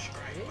teams?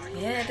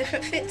 Yeah,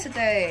 different fit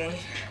today.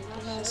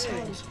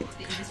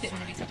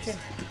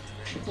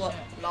 What?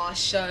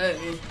 Last show.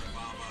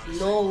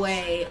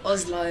 Norway,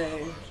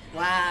 Oslo.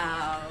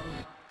 Wow.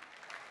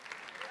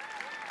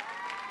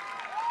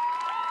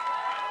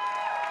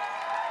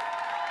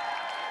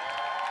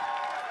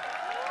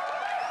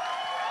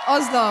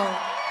 Oslo.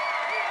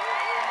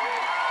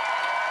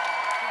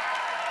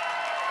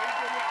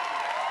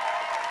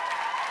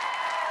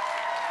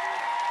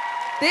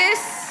 This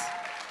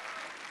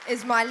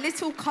is my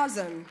little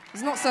cousin.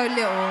 He's not so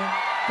little,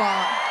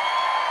 but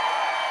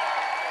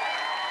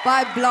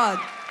by blood.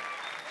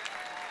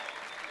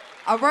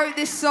 I wrote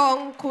this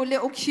song called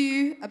Little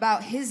Q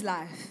about his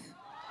life.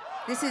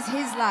 This is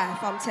his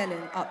life, I'm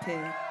telling, up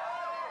here.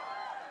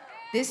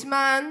 This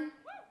man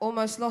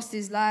almost lost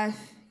his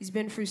life. He's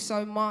been through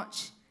so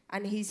much,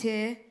 and he's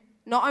here.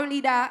 Not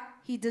only that,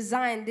 he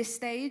designed this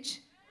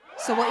stage.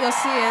 So what you're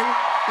seeing,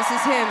 this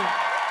is him.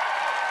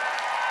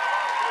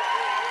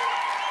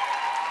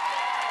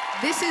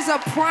 This is a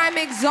prime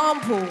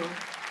example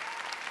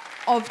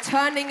of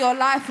turning your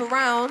life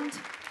around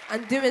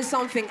and doing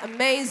something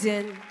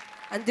amazing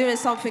and doing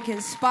something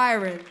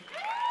inspiring.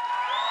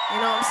 You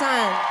know what I'm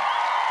saying?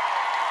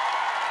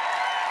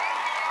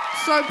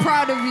 So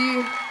proud of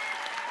you.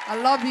 I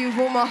love you with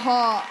all my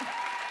heart.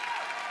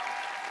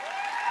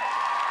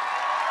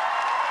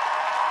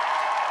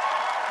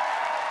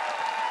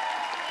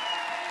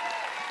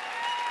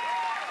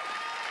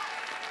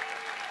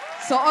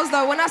 So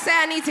Oslo, when I say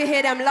I need to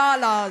hear them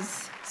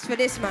la-las, it's for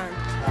this man.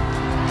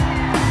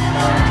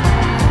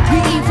 We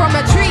eat from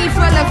a tree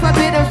full of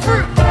forbidden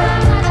fruit.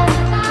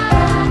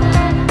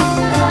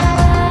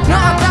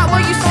 Not about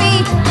what you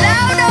see,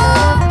 louder.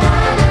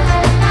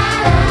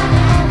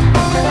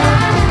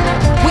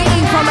 We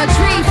eat from a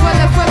tree full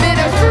of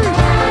forbidden fruit.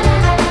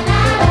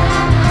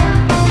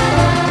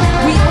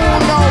 We all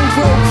know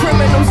real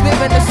criminals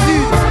live in a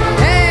suit.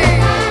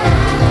 Hey,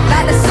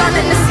 like the sun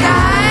in the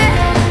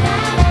sky.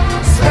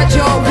 Spread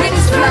your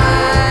wings, fly.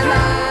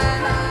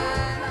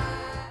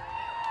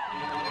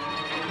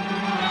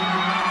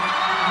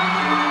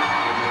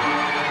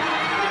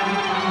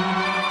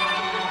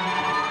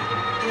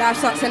 Life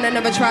sucks and I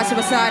never try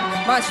suicide.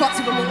 Mine's fucked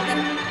to remove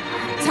them.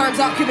 Time's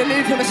up, keep it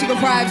moving when she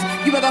arrives.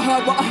 You ever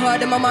heard what I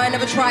heard in my mind?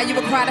 Never try, you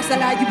would cry, that's a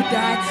lie, you would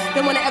die.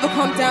 Then when it ever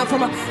come down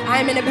from a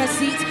I'm in the best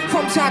seat,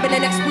 from tribe in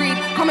the next breed.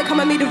 Come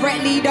at me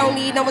directly, don't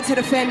need no one to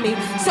defend me.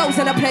 Souls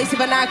in a place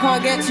if an eye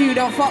can't get to,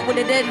 don't fuck with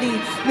the deadly.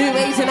 New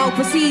ways and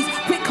overseas,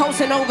 quick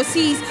coasting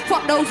overseas.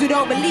 Fuck those who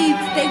don't believe,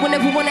 they will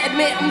never want to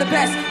admit I'm the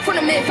best. From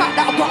the mere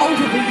fact that I've got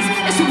ovaries.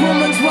 It's a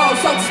woman's world,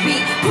 so to speak.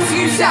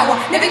 Pussy you sour,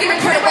 never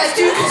giving credit where it's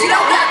due, cause you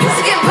don't like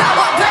pussy getting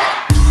power back.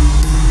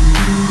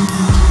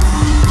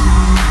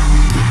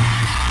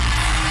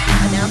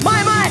 My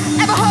mind,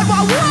 ever heard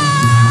what I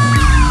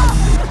want?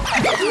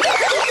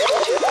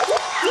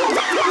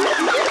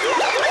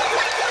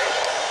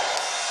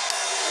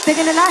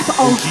 Digging the life,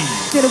 oh,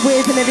 did a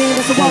weird thing, it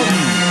was a wall.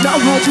 Not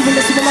a word, you will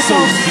listen to my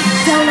soul.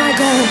 Down I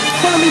go.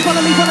 Follow me,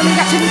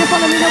 actually to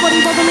follow me. Nobody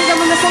bother me, I'm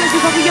on the solid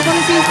because of your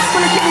policy.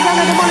 Wanna kick me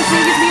down and demolish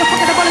me, gives me a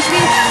fucking abolish me.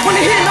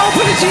 Wanna hear no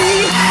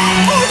apology.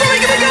 Oh, there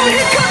we go,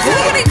 here comes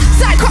the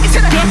side copy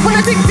to the when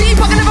I dig deep,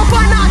 I can never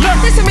find out.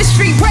 It's a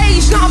mystery,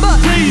 rage, not a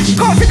but.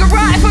 Can't figure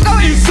out if I go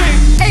insane.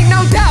 Ain't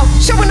no doubt,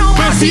 showing no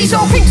mercy. So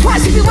think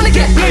twice if you wanna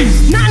get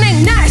blazed. Nothing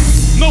ain't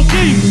nice. No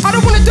games. I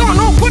don't wanna dart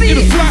nobody in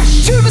a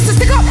flash. Two of us to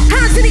stick up,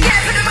 hands in the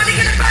air for the money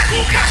in the back.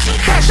 All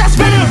cash, that's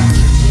better.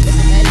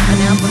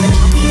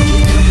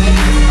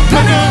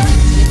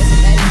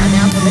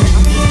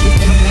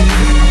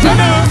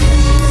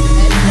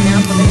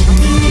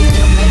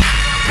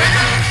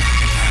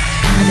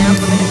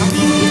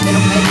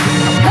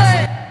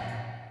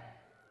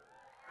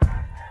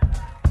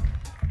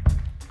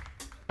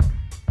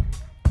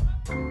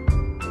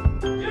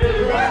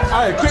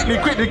 Alright,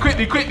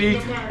 quickly.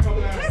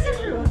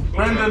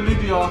 Brendan,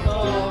 Lydia.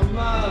 Oh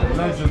man.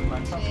 Legend,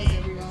 man.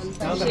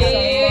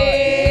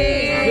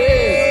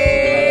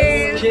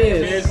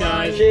 Cheers,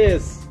 guys.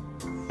 Cheers.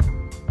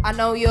 I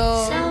know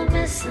you're So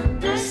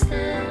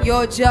misunderstood.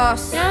 You're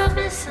just You're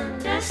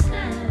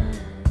misunderstood.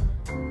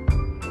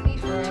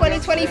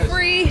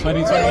 2023.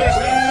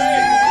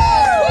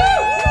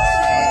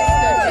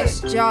 2023.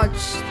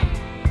 Misjudged,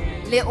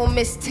 little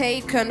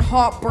mistaken,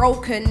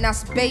 heartbroken.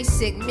 That's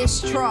basic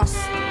mistrust.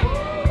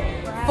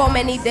 For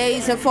many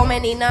days and for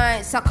many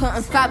nights, I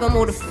couldn't fathom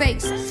all the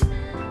fakes.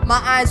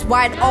 My eyes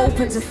wide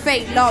open to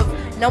fake love.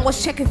 No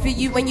one's checking for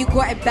you when you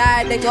got it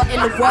bad and you're in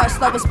the worst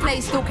lowest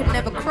place, still can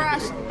never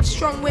crash.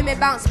 Strong women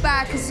bounce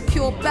back and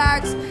secure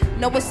bags.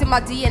 No, it's in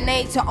my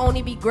DNA to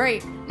only be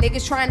great.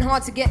 Niggas trying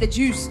hard to get the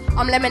juice.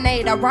 I'm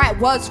lemonade, I write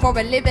words for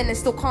a living and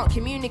still can't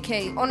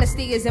communicate.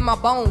 Honesty is in my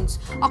bones,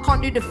 I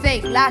can't do the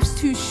fake, life's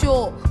too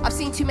short. I've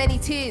seen too many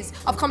tears,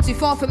 I've come too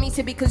far for me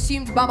to be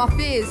consumed by my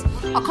fears.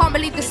 I can't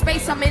believe the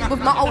space I'm in with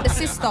my older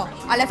sister.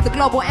 I left the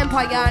global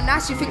empire and now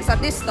she thinks I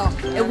dissed her.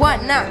 It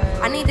weren't that,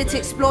 I needed to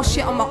explore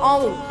shit on my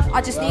own.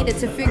 I just needed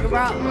to figure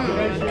out,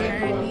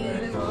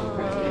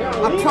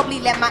 I probably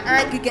let my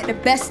anger get the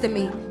best of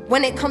me.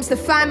 When it comes to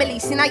family,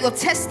 see now you're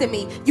testing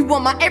me. You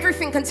want my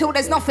everything until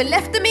there's nothing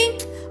left of me.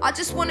 I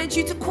just wanted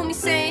you to call me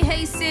saying,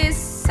 hey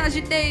sis, how's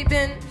your day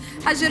been?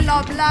 How's your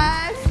love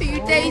life? Who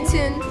you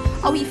dating?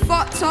 Oh, he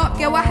fucked up,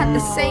 girl, I had the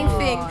same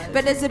thing.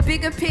 But there's a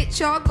bigger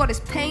picture, God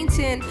is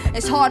painting.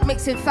 It's hard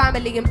mixing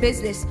family and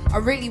business. I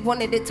really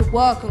wanted it to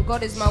work and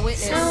God is my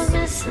witness. So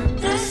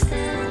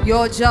misunderstood.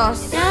 You're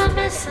just You're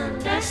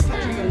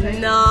misunderstood.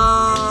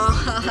 No.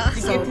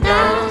 So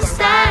Don't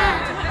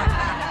stop.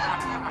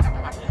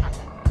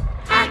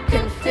 I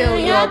can feel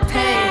your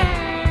pain.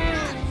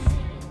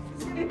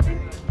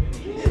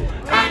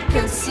 I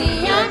can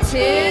see your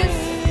tears.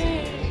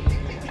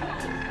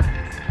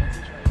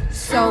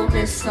 So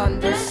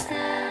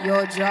misunderstood.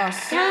 You're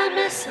just You're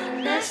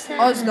misunderstood.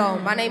 Oslo.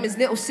 My name is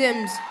Little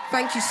Simz.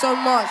 Thank you so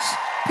much.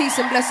 Peace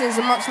and blessings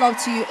and much love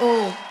to you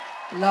all.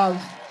 Love.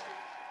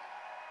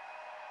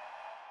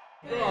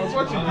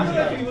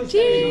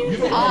 Cheers.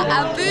 Oh,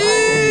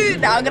 Abu.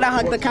 Now I'm gonna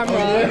hug the camera.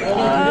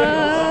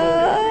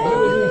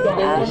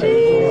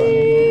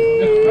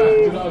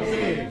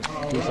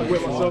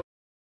 Abu.